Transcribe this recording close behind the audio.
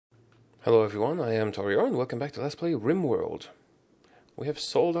Hello everyone, I am Taureor and welcome back to Let's Play RimWorld. We have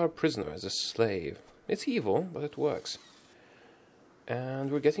sold our prisoner as a slave. It's evil, but it works.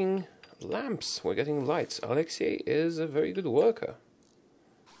 And we're getting lamps, we're getting lights. Alexei is a very good worker.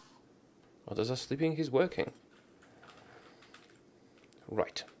 Others are sleeping, he's working.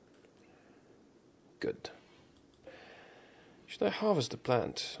 Right. Good. Should I harvest the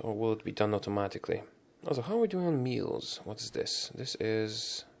plant, or will it be done automatically? Also, how are we doing on meals? What is this? This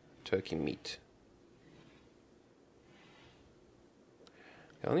is turkey meat.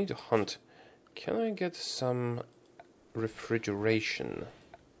 I'll need to hunt. Can I get some refrigeration?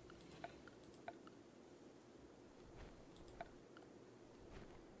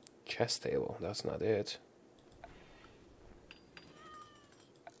 Chess table, that's not it.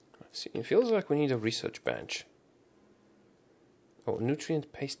 See, it feels like we need a research bench. Oh,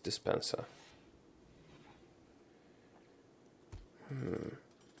 nutrient paste dispenser.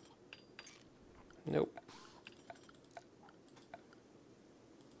 Nope.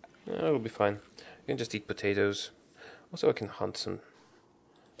 It'll be fine. I can just eat potatoes. Also, I can hunt some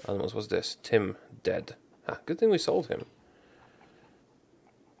animals. What's this? Tim, dead. Ah, good thing we sold him.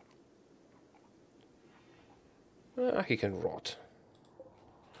 He can rot.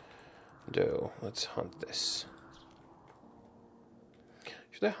 Doe, let's hunt this.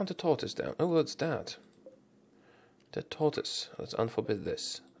 Should I hunt a tortoise down? Oh, what's that? Dead tortoise. Let's unforbid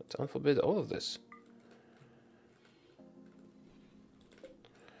this. Let's unforbid all of this.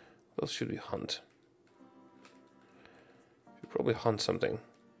 What else should we hunt? Should probably hunt something.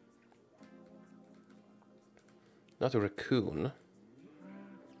 Not a raccoon.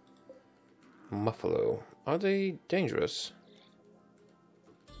 Buffalo. Are they dangerous?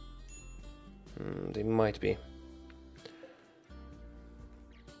 They might be.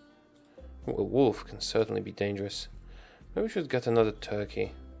 Oh, a wolf can certainly be dangerous. Maybe we should get another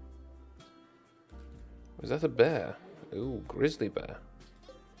turkey. Is that a bear? Ooh, grizzly bear.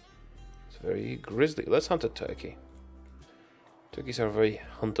 It's very grizzly. Let's hunt a turkey. Turkeys are very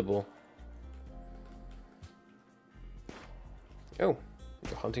huntable. Oh,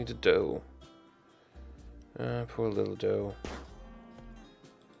 we're hunting the doe. Poor little doe.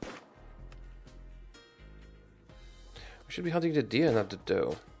 We should be hunting the deer, not the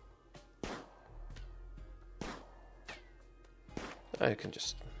doe. I can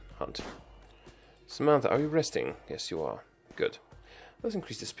just hunt. Samantha, are you resting? Yes, you are. Good. Let's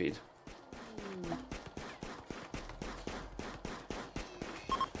increase the speed.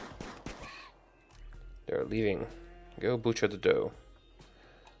 They're leaving. Go butcher the doe.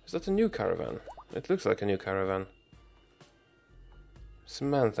 Is that a new caravan? It looks like a new caravan.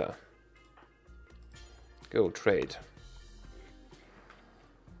 Samantha. Go trade.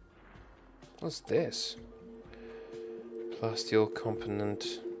 What's this? Plasteel component.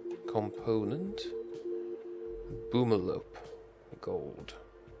 Boomerlope. Gold.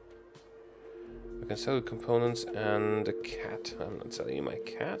 I can sell you components and a cat. I'm not selling you my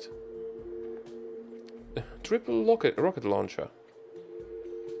cat. Triple rocket launcher.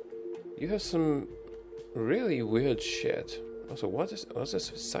 You have some really weird shit. Also, what's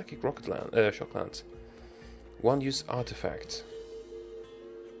this? Psychic rocket shock lance. One use artifact.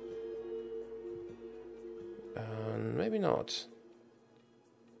 Maybe not.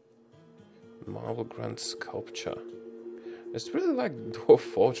 Marble Grand Sculpture. It's really like Dwarf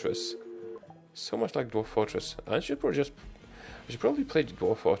Fortress. So much like Dwarf Fortress. I should probably play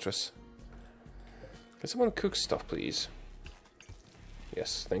Dwarf Fortress. Can someone cook stuff, please?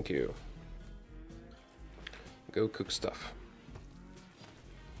 Yes, thank you. Go cook stuff.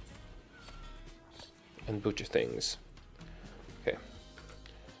 And butcher things. Okay.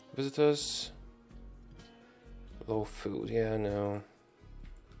 Visitors. Low food, yeah, no.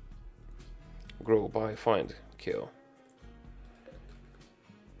 Grow, buy, find, kill.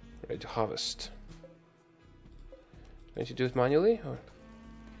 Ready to harvest. Going to do it manually? Or?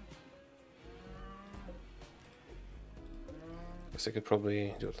 Guess I could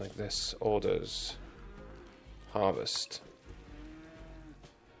probably do it like this. Orders. Harvest.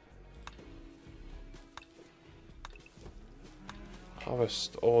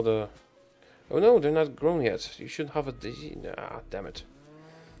 Harvest, order. Oh no, they're not grown yet. You shouldn't have a... Ah, damn it.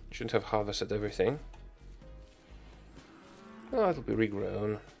 You shouldn't have harvested everything. Oh, it'll be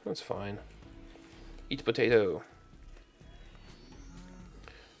regrown. That's fine. Eat potato.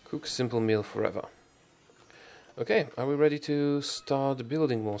 Cook simple meal forever. Okay, are we ready to start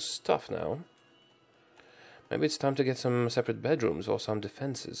building more stuff now? Maybe it's time to get some separate bedrooms or some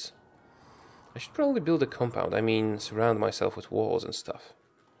defenses. I should probably build a compound. I mean, surround myself with walls and stuff.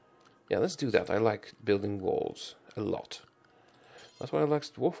 Yeah, let's do that. I like building walls a lot. That's why I like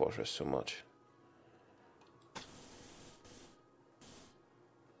Dwarf Fortress so much.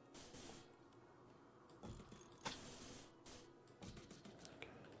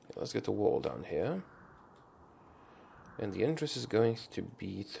 Let's get a wall down here. And the entrance is going to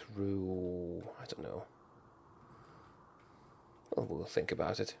be through... I don't know. Well, we'll think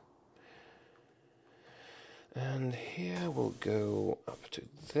about it. And here we'll go up to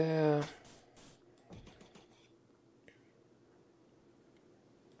there.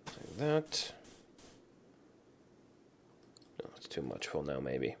 Like that. No, it's too much for now,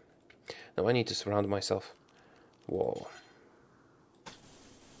 maybe. Now I need to surround myself. Wall.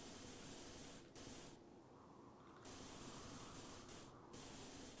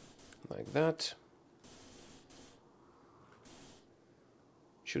 Like that.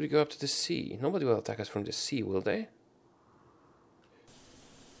 Should we go up to the sea? Nobody will attack us from the sea, will they?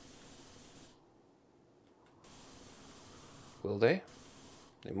 Will they?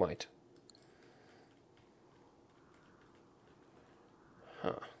 They might.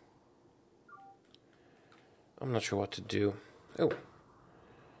 Huh. I'm not sure what to do. Oh.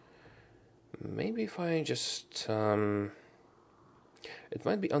 Maybe if I just... It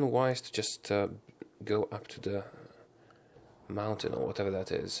might be unwise to just go up to the mountain or whatever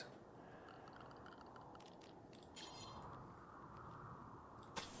that is.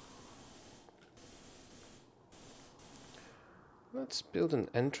 Let's build an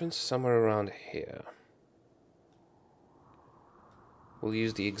entrance somewhere around here. We'll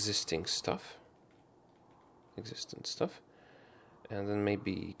use the existent stuff, and then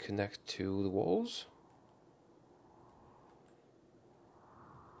maybe connect to the walls.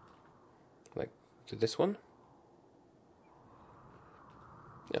 Like to this one.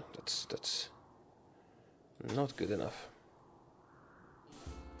 Yeah, that's not good enough.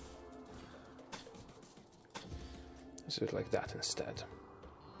 Let's do it like that instead.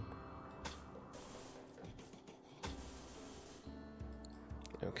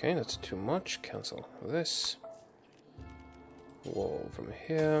 Okay, that's too much. Cancel this. Wall from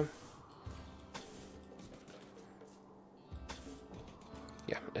here.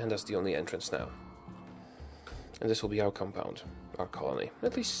 Yeah, and that's the only entrance now. And this will be our compound, our colony,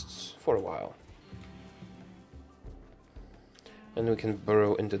 at least for a while. And we can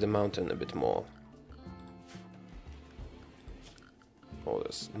burrow into the mountain a bit more. Oh,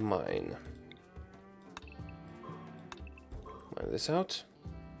 this mine. Mine this out.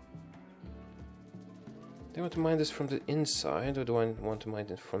 Do I want to mine this from the inside, or do I want to mine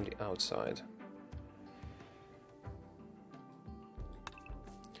it from the outside?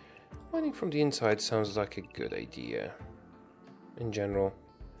 Mining from the inside sounds like a good idea, in general.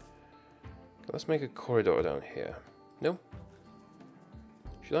 Okay, let's make a corridor down here. No?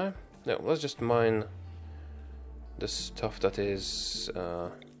 Should I? No, let's just mine the stuff that is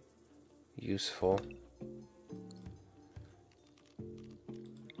useful.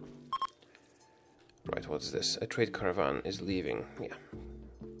 Right, what's this? A trade caravan is leaving. Yeah.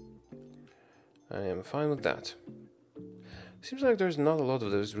 I am fine with that. Seems like there's not a lot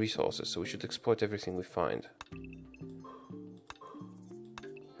of those resources, so we should exploit everything we find.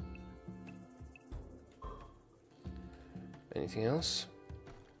 Anything else?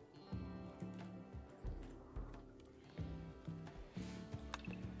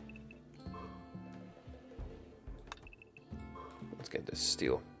 Let's get this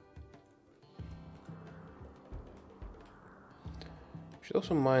steel. Should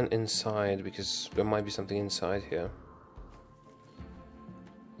also mine inside, because there might be something inside here.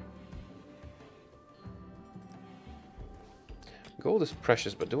 Gold is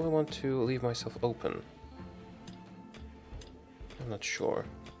precious, but do I want to leave myself open? I'm not sure.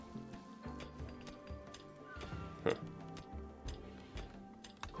 Yeah,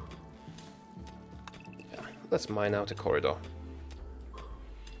 let's mine out a corridor.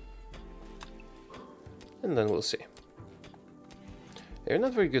 And then we'll see. They're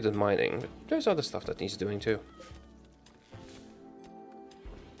not very good at mining, but there's other stuff that needs doing too.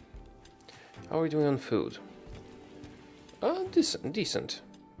 How are we doing on food? Decent.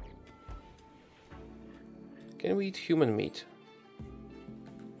 Can we eat human meat?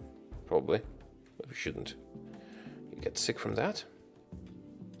 Probably, but we shouldn't. You get sick from that?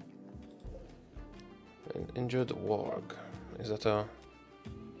 An injured warg. Is that a...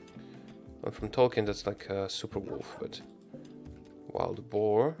 Well, from Tolkien that's like a super wolf, but... Wild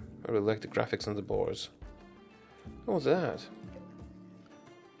boar. I really like the graphics on the boars. What was that?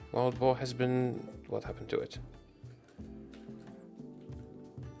 Wild boar has been... What happened to it?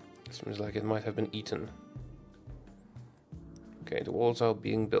 Seems like it might have been eaten. Okay, the walls are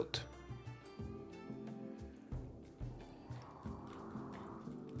being built.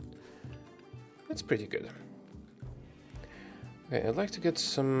 That's pretty good. Okay, I'd like to get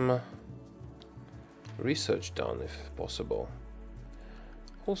some research done if possible.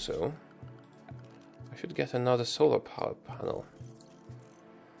 Also, I should get another solar power panel.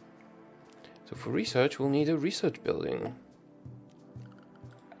 So for research, we'll need a research building.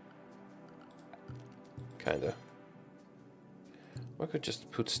 Kinda. I could just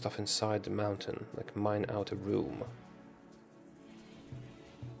put stuff inside the mountain, like mine out a room.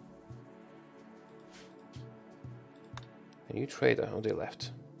 A new trader. Oh, they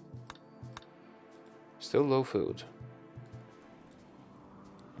left. Still low food.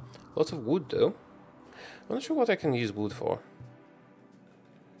 Lots of wood, though. I'm not sure what I can use wood for.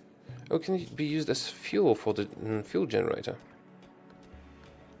 Oh, can it be used as fuel for the fuel generator?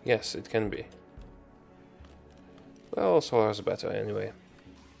 Yes, it can be. Well, solar's better anyway.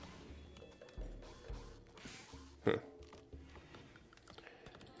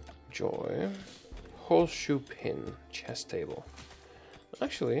 Joy. Horseshoe pin. Chess table.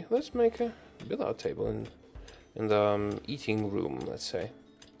 Actually, let's make a billiard table in the eating room, let's say.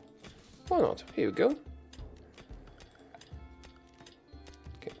 Why not? Here we go.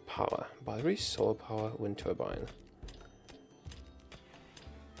 Okay, power. Batteries, solar power, wind turbine.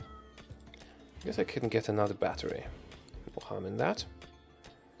 I guess I can get another battery. No harm in that.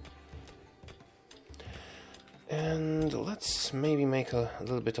 And let's maybe make a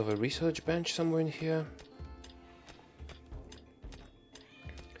little bit of a research bench somewhere in here.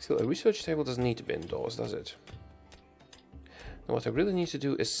 Still, a research table doesn't need to be indoors, does it? Now, what I really need to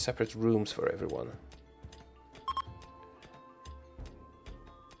do is separate rooms for everyone.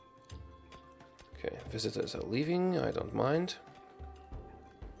 Okay, visitors are leaving, I don't mind.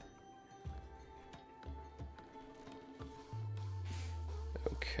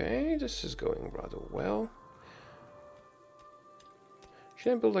 Okay, this is going rather well.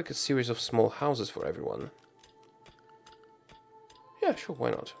 Should I build like a series of small houses for everyone? Yeah, sure,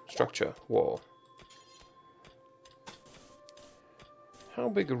 why not? Structure, wall. How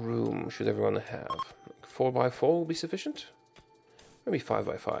big a room should everyone have? Like 4 by 4 will be sufficient? Maybe 5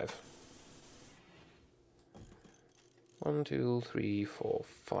 by 5. 1, 2, 3, 4,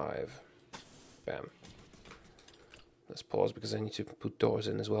 5. Bam. Let's pause because I need to put doors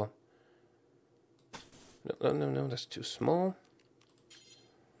in as well. No, that's too small.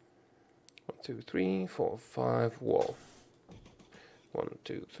 1, 2, 3, 4, 5, wall. 1,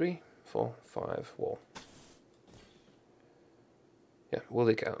 2, 3, 4, 5, wall. Yeah, we'll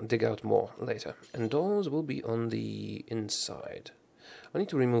dig out more later. And doors will be on the inside. I need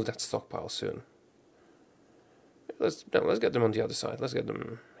to remove that stockpile soon. Let's get them on the other side. Let's get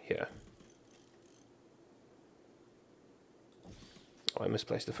them here. Oh, I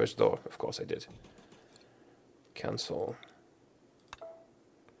misplaced the first door. Of course I did. Cancel.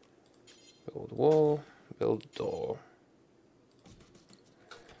 Build wall. Build door.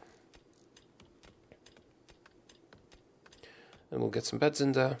 And we'll get some beds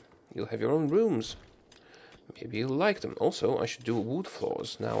in there. You'll have your own rooms. Maybe you'll like them. Also, I should do wood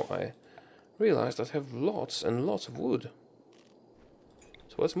floors. Now I realized I have lots and lots of wood.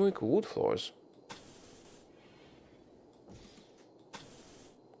 So let's make wood floors.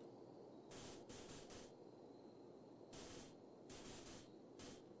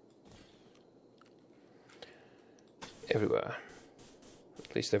 Everywhere.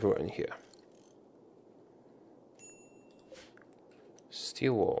 At least everywhere in here.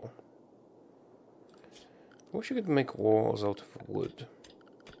 Steel wall. I wish you could make walls out of wood.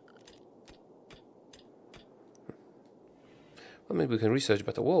 Well, maybe we can research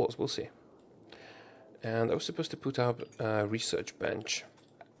better walls, we'll see. And I was supposed to put up a research bench.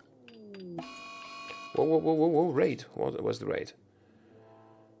 Whoa, raid. What was the raid?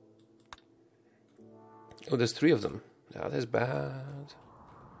 Oh, there's 3 of them. That is bad.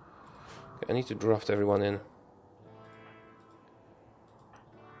 Okay, I need to draft everyone in.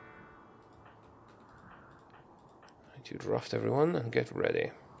 To draft everyone and get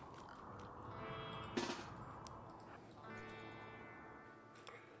ready.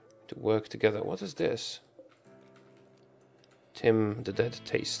 To work together. What is this? Tim, the dead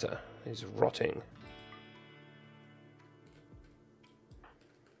taster, is rotting.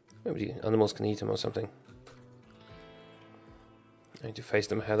 Maybe the animals can eat him or something. I need to face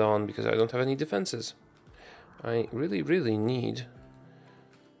them head on because I don't have any defenses. I really need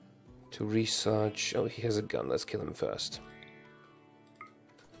to research. Oh, he has a gun. Let's kill him first.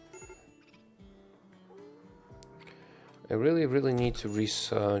 I really need to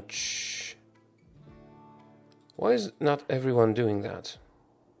research. Why is not everyone doing that?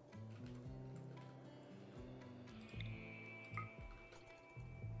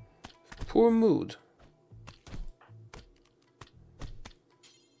 Poor mood.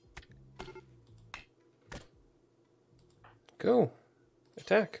 Go.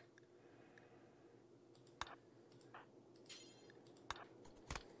 Attack.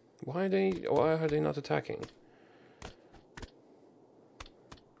 Why are they not attacking?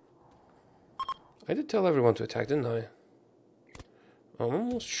 I did tell everyone to attack, didn't I? I'm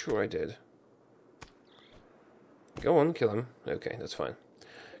almost sure I did. Go on, kill him. Okay, that's fine.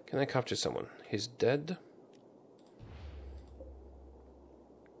 Can I capture someone? He's dead.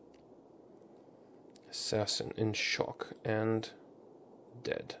 Assassin in shock and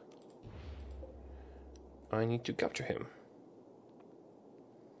dead. I need to capture him.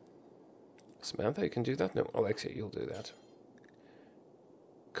 Samantha, you can do that? No, Alexia, you'll do that.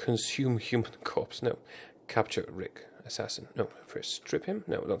 Consume human corpse. No. Capture Rick. Assassin. No. First, strip him?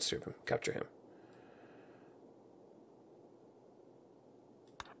 No, don't strip him. Capture him.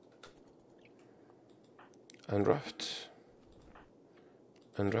 Undraft.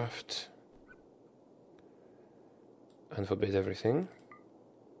 Undraft. Unforbid everything.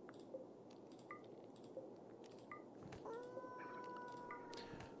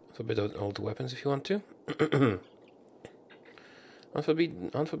 Unforbid all the weapons if you want to.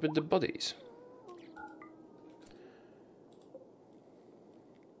 Unforbid the bodies.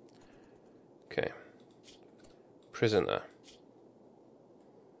 Okay. Prisoner.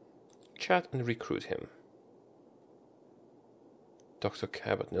 Chat and recruit him. Doctor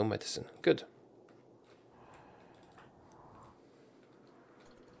care but no medicine. Good.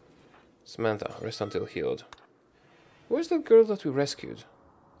 Samantha, rest until healed. Where's the girl that we rescued?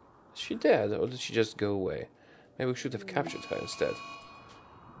 Is she dead or did she just go away? Maybe we should have captured her instead.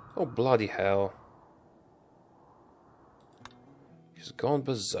 Oh, bloody hell. She's gone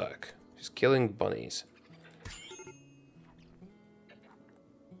berserk. She's killing bunnies.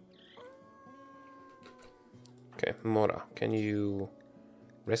 Okay, Mora, can you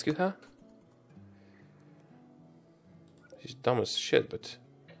rescue her? She's dumb as shit, but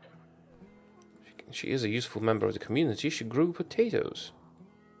she is a useful member of the community. She grew potatoes.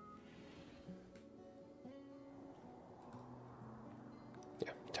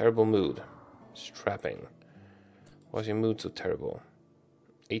 Yeah, terrible mood. Strapping. Why is your mood so terrible?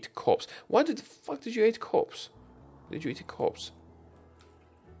 Ate corpse. Why the fuck did you eat corpse? Did you eat a corpse?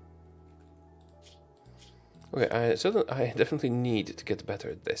 Okay, I definitely need to get better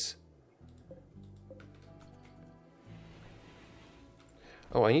at this.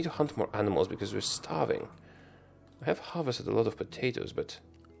 Oh, I need to hunt more animals because we're starving. I have harvested a lot of potatoes, but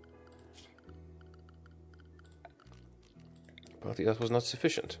apparently that was not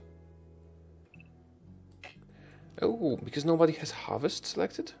sufficient. Oh, because nobody has harvest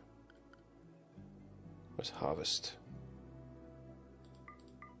selected? Where's harvest?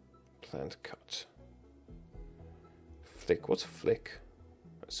 Plant cut. Flick. What's flick?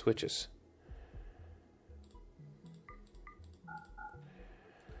 Switches.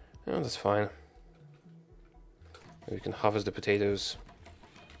 Oh, that's fine. We can harvest the potatoes.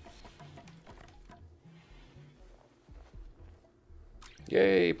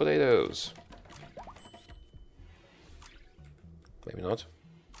 Yay, potatoes! Maybe not.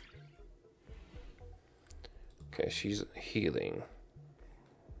 Okay, she's healing.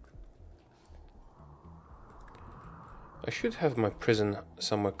 I should have my prison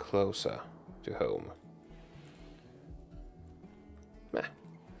somewhere closer to home. Meh.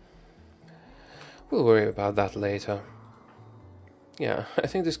 We'll worry about that later. Yeah, I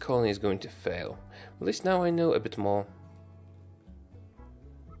think this colony is going to fail. At least now I know a bit more.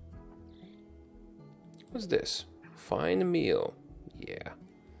 What's this? Fine meal. Yeah.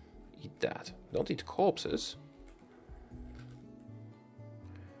 Eat that. Don't eat corpses.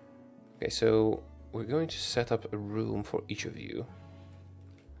 Okay, so we're going to set up a room for each of you.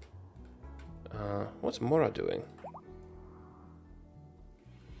 What's Mora doing?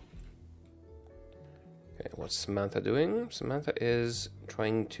 Okay, what's Samantha doing? Samantha is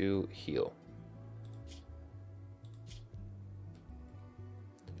trying to heal.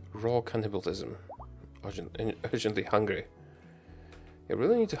 Raw cannibalism. Urgently hungry. I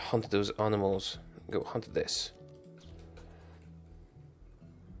really need to hunt those animals. Go hunt this.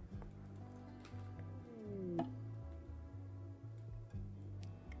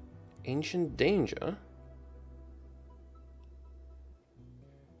 Ancient danger?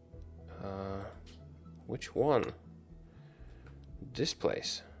 Which one? This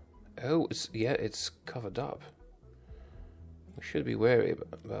place. Oh, it's covered up. We should be wary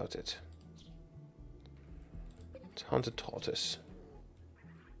about it. It's hunted tortoise.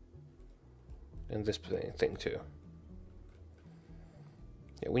 And this thing too.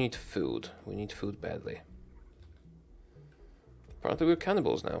 Yeah, we need food. We need food badly. Apparently we're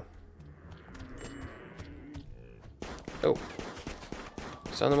cannibals now. Oh.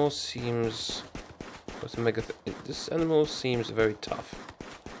 This animal seems... This animal seems very tough.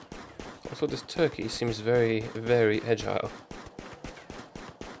 Also, this turkey seems very, very agile.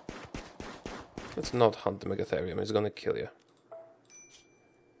 Let's not hunt the Megatherium, it's gonna kill you.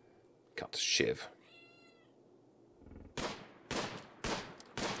 Cut shiv.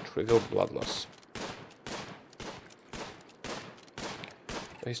 Trivial blood loss.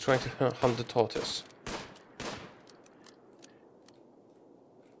 He's trying to hunt the tortoise.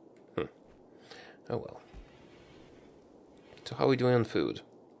 Oh well. So how are we doing on food?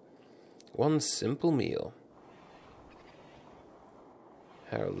 One simple meal.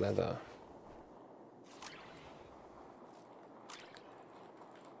 Hair leather.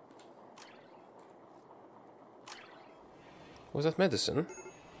 Was that medicine?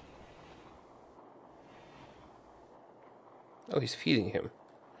 Oh, he's feeding him.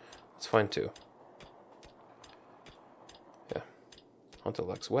 That's fine too. Yeah. Hunter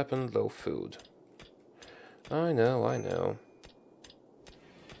lacks weapon, low food. I know, I know.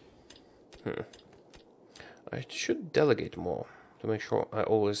 I should delegate more to make sure I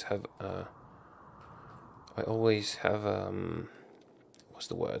always have what's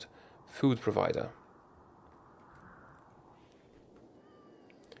the word? Food provider.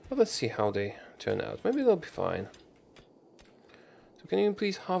 But let's see how they turn out. Maybe they'll be fine. So can you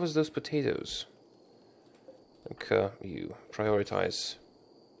please harvest those potatoes? Like, you prioritize.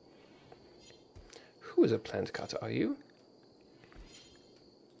 Who is a plant cutter, are you?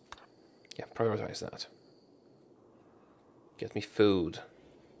 Yeah, prioritize that. Get me food.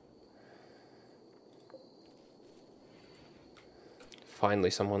 Finally,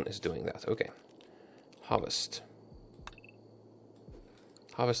 someone is doing that. Okay. Harvest.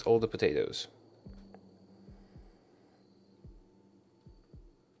 Harvest all the potatoes.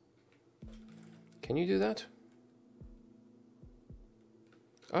 Can you do that?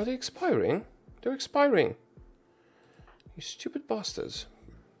 Are they expiring? They're expiring. You stupid bastards.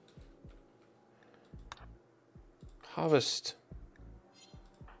 Harvest.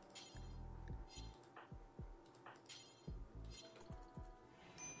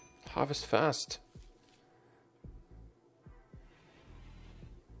 Harvest fast.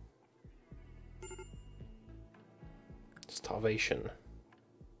 Starvation.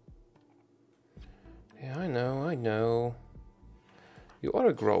 Yeah, I know, I know. You are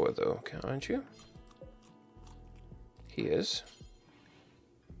a grower though, okay, aren't you? He is.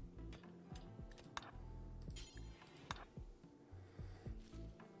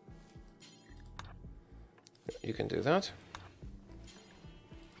 You can do that.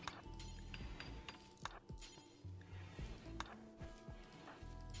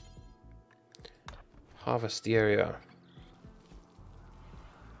 Harvest the area.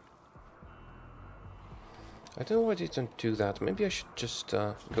 I don't know why they don't do that. Maybe I should just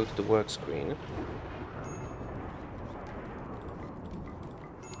go to the work screen.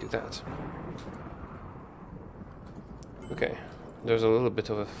 Do that. Okay. There's a little bit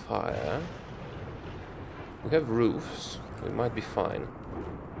of a fire. We have roofs. We might be fine.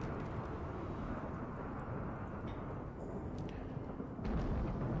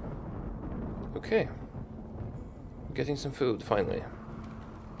 Okay. We're getting some food, finally.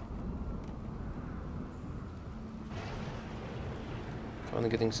 Finally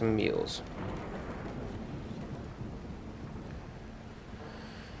getting some meals.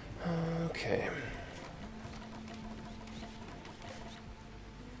 Okay.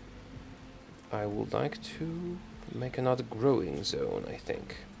 I would like to make another growing zone, I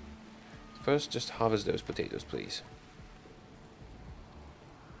think. First, just harvest those potatoes, please.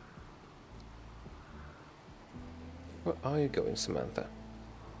 Where are you going, Samantha?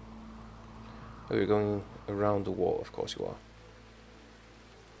 Oh, you're going around the wall, of course you are.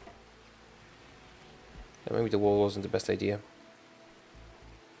 Yeah, maybe the wall wasn't the best idea.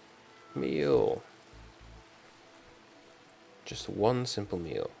 Meal. Just one simple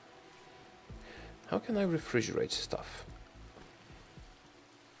meal. How can I refrigerate stuff?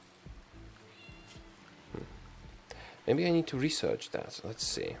 Maybe I need to research that. Let's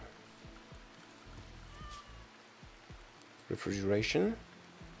see. Refrigeration.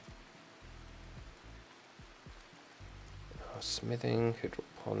 Smithing,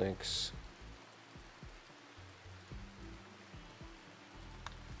 hydroponics.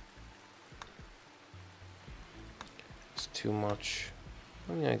 It's too much.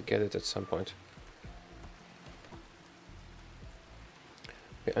 I mean, I'd get it at some point.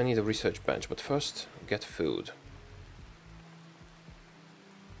 Okay, I need a research bench, but first, get food.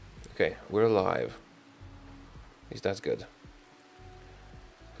 Okay, we're alive. At least that's good.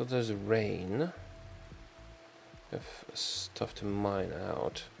 So there's rain. We have stuff to mine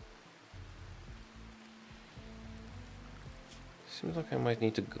out. Seems like I might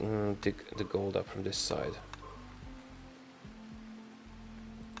need to dig the gold up from this side.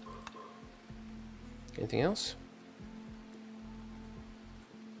 Anything else?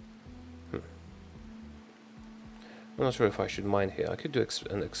 I'm not sure if I should mine here. I could do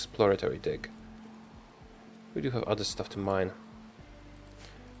an exploratory dig. We do have other stuff to mine.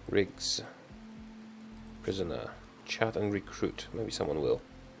 Rigs. Prisoner. Chat and recruit. Maybe someone will.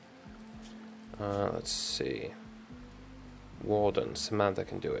 Let's see. Warden. Samantha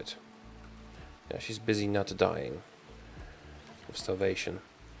can do it. Yeah, she's busy not dying of starvation.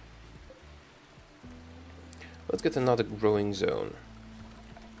 Let's get another growing zone.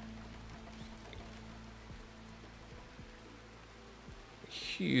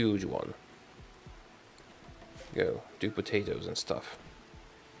 Huge one. Go, do potatoes and stuff.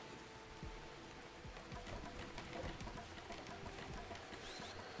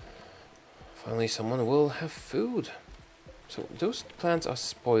 Finally someone will have food. So those plants are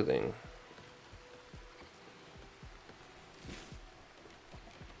spoiling.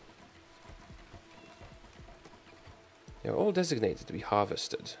 They're all designated to be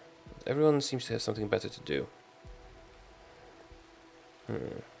harvested. Everyone seems to have something better to do.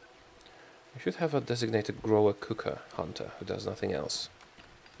 I should have a designated grower cooker hunter who does nothing else,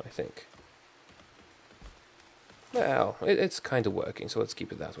 I think. Well, it's kind of working, so let's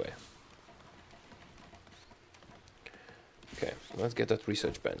keep it that way. Okay, let's get that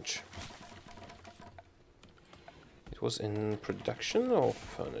research bench. It was in production or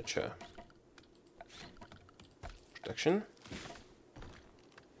furniture? Production.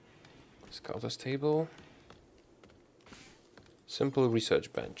 Scouter's table. Simple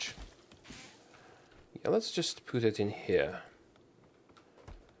research bench. Yeah, let's just put it in here.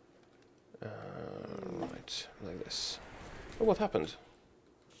 Right, like this. Oh, what happened?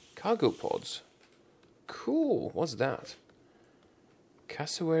 Cargo pods. Cool, what's that?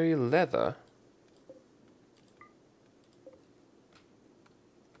 Cassowary leather.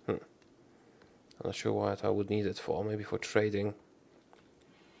 I'm not sure what I would need it for, maybe for trading.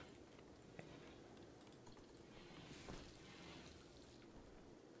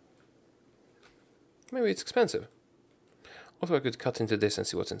 Maybe it's expensive. Also, I could cut into this and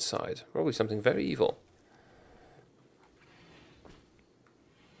see what's inside. Probably something very evil.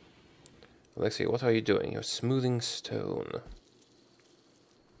 Alexei, what are you doing? You're smoothing stone.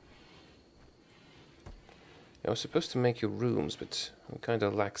 I was supposed to make your rooms, but I kind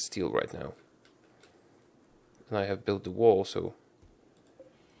of lack steel right now. And I have built the wall, so...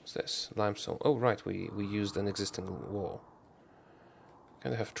 What's this? Limestone. Oh, right, we used an existing wall.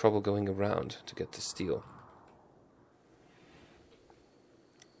 Kind of have trouble going around to get the steel.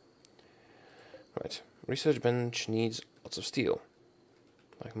 Right, research bench needs lots of steel,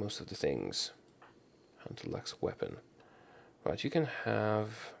 like most of the things. Hunter lacks weapon. Right, you can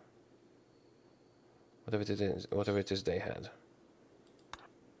have whatever it is they had.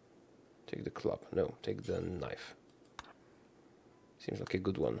 Take the club. No, take the knife. Seems like a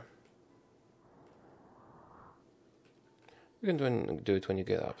good one. You can do it when you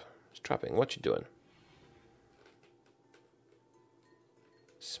get up. Strapping. What you doing?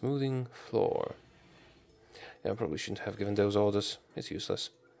 Smoothing floor. Yeah, I probably shouldn't have given those orders. It's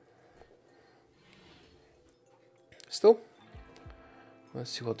useless. Still, let's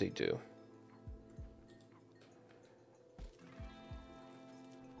see what they do.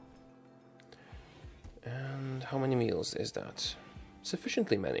 And how many meals is that?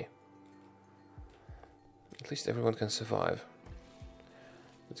 Sufficiently many. At least everyone can survive.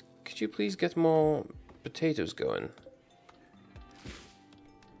 But could you please get more potatoes going?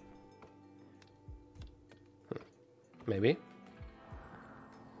 Maybe.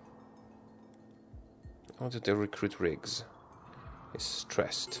 I wanted to recruit rigs. He's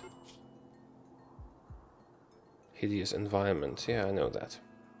stressed. Hideous environment. Yeah, I know that.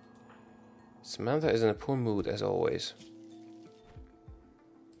 Samantha is in a poor mood as always.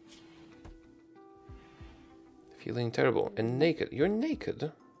 Feeling terrible and naked. You're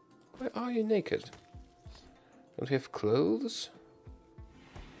naked? Why are you naked? Don't we have clothes?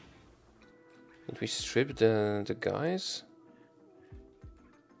 Did we strip the guys?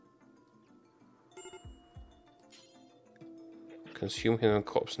 Consume human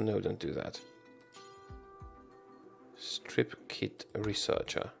corpse. No, don't do that. Strip kit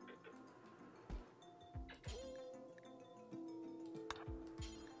researcher.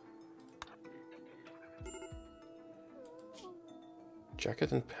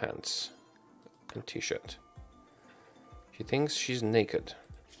 Jacket and pants. And t-shirt. She thinks she's naked.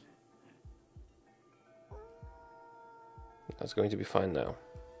 That's going to be fine now.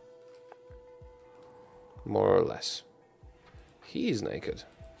 More or less. He's naked.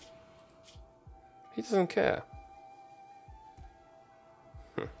 He doesn't care.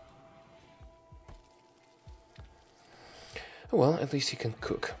 Oh well, at least he can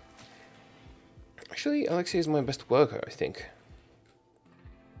cook. Actually, Alexei is my best worker, I think.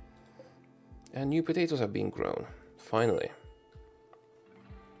 And new potatoes are being grown. Finally.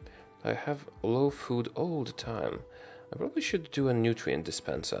 I have low food all the time. I probably should do a nutrient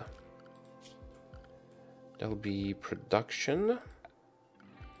dispenser. That'll be production.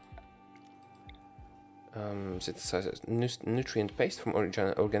 Synthesizes nutrient paste from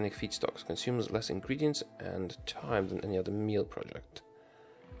organic feedstocks. Consumes less ingredients and time than any other meal project.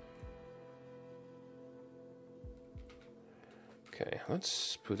 Okay,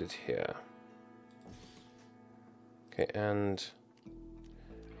 let's put it here. Okay, and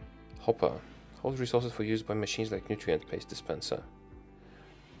hopper. Holds resources for use by machines like nutrient paste dispenser.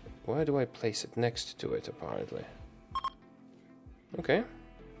 Where do I place it? Next to it, apparently. Okay.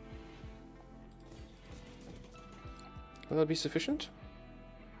 Will that be sufficient?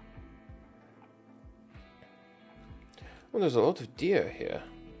 Oh, there's a lot of deer here.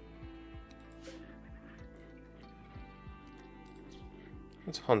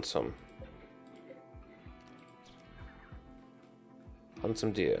 Let's hunt some. Hunt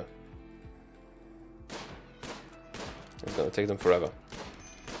some deer. It's gonna take them forever.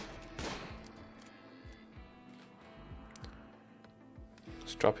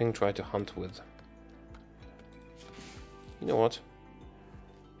 Strapping, try to hunt with. You know what?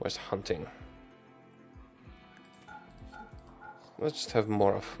 Where's hunting? Let's just have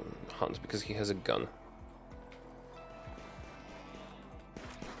more of Hunt because he has a gun.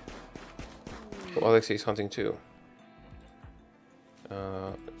 Oh, Alexei's hunting too.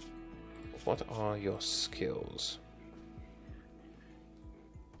 What are your skills?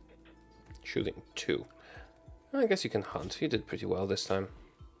 Shooting 2. I guess you can hunt. You did pretty well this time.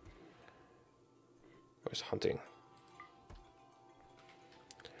 Where's hunting?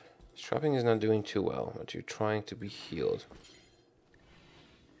 Strapping is not doing too well, but you're trying to be healed.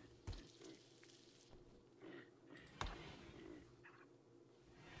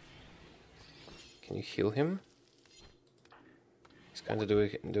 Can you heal him? He's kind of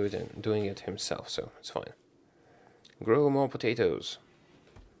doing it himself, so it's fine. Grow more potatoes.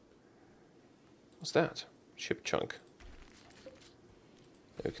 What's that? Ship chunk.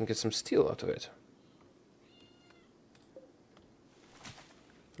 Maybe we can get some steel out of it.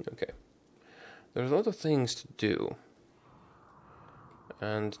 Okay. There's a lot of things to do.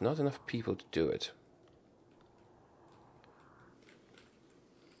 And not enough people to do it.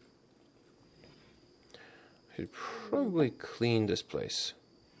 I should probably clean this place.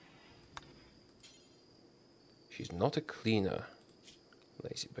 She's not a cleaner.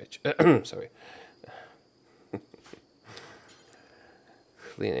 Lazy bitch. Sorry.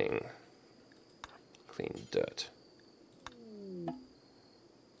 Cleaning. Clean dirt.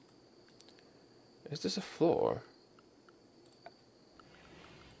 Is this a floor?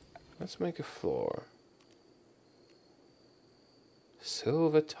 Let's make a floor.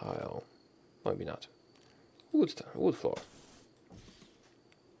 Silver tile. Maybe not. Wood floor.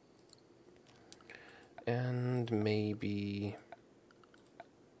 And maybe...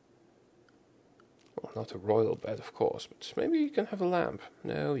 well, not a royal bed, of course, but maybe you can have a lamp.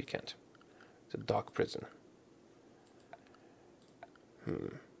 No, you can't. It's a dark prison.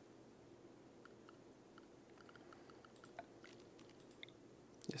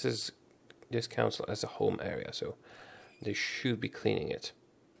 This council as a home area, so they should be cleaning it.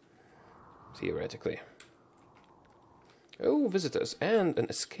 Theoretically. Oh, visitors, and an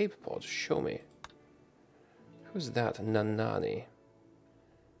escape pod. Show me. Who's that? Nanani.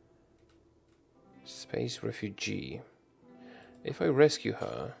 Space refugee. If I rescue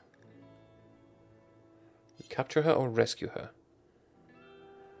her... capture her or rescue her?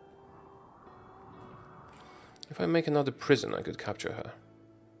 If I make another prison, I could capture her.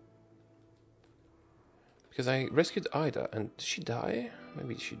 Because I rescued Ida, and did she die?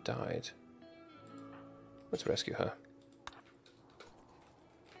 Maybe she died. Let's rescue her.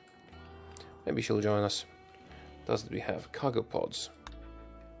 Maybe she'll join us. Does we have cargo pods?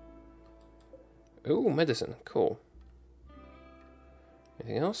 Oh, medicine. Cool.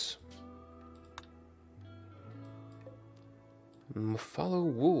 Anything else? Buffalo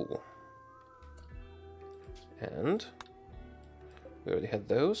wool. And we already had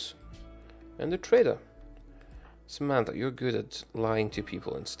those. And the trader. Samantha, you're good at lying to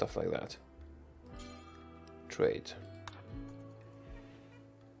people and stuff like that. Trade.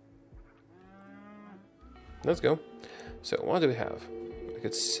 Let's go. So what do we have? I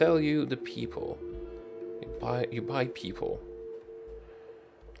could sell you the people. You buy people.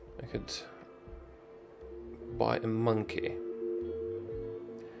 I could buy a monkey.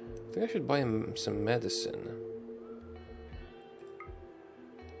 I think I should buy him some medicine.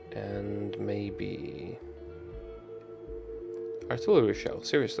 And maybe artillery shell,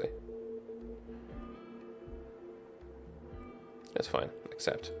 seriously. That's fine,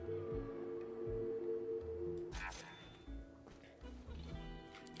 accept.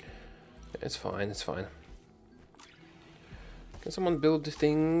 It's fine, it's fine. Can someone build the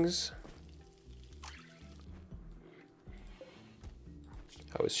things?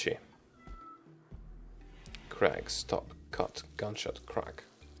 How is she? Crag, stop, cut, gunshot, crack.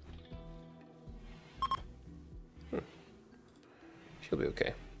 She'll be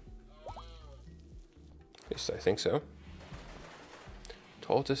okay. At least I think so.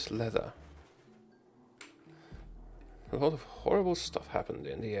 Tortoise leather. A lot of horrible stuff happened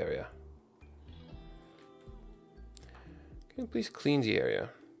in the area. Can you please clean the area?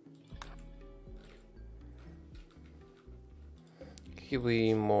 Give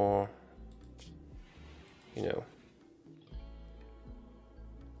me more, you know.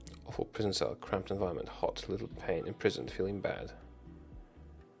 Awful prison cell, cramped environment, hot, little pain, imprisoned, feeling bad.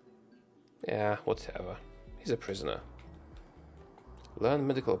 Yeah, whatever. He's a prisoner. Learn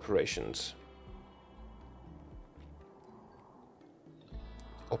medical operations.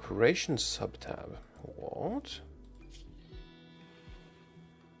 Operations subtab. What?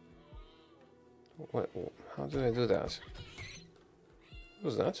 What? How do I do that? What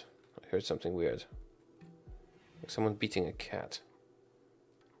was that? I heard something weird. Like someone beating a cat.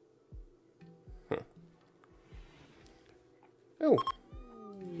 Oh.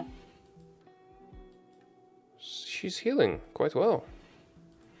 She's healing quite well.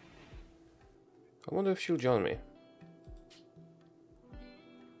 I wonder if she'll join me.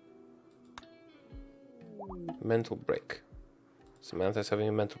 Mental break. Samantha's having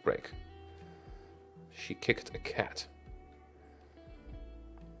a mental break. She kicked a cat.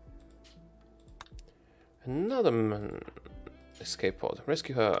 Another escape pod.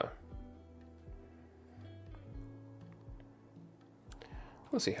 Rescue her.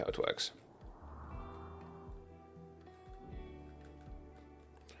 We'll see how it works.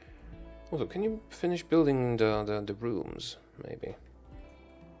 Also, can you finish building the rooms, maybe?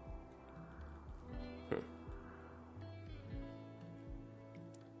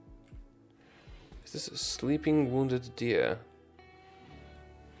 Is this a sleeping wounded deer?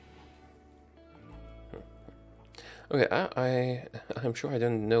 Okay, I'm sure I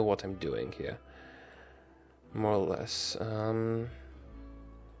don't know what I'm doing here. More or less. I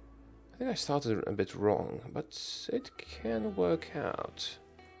think I started a bit wrong, but it can work out.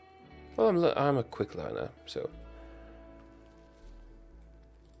 Well, I'm a quick learner, so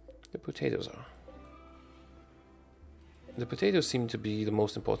the potatoes seem to be the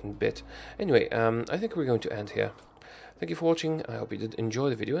most important bit. Anyway, I think we're going to end here. Thank you for watching. I hope you did enjoy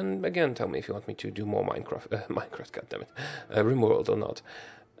the video, and again, tell me if you want me to do more Minecraft, goddammit, RimWorld or not.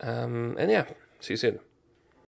 And yeah, see you soon.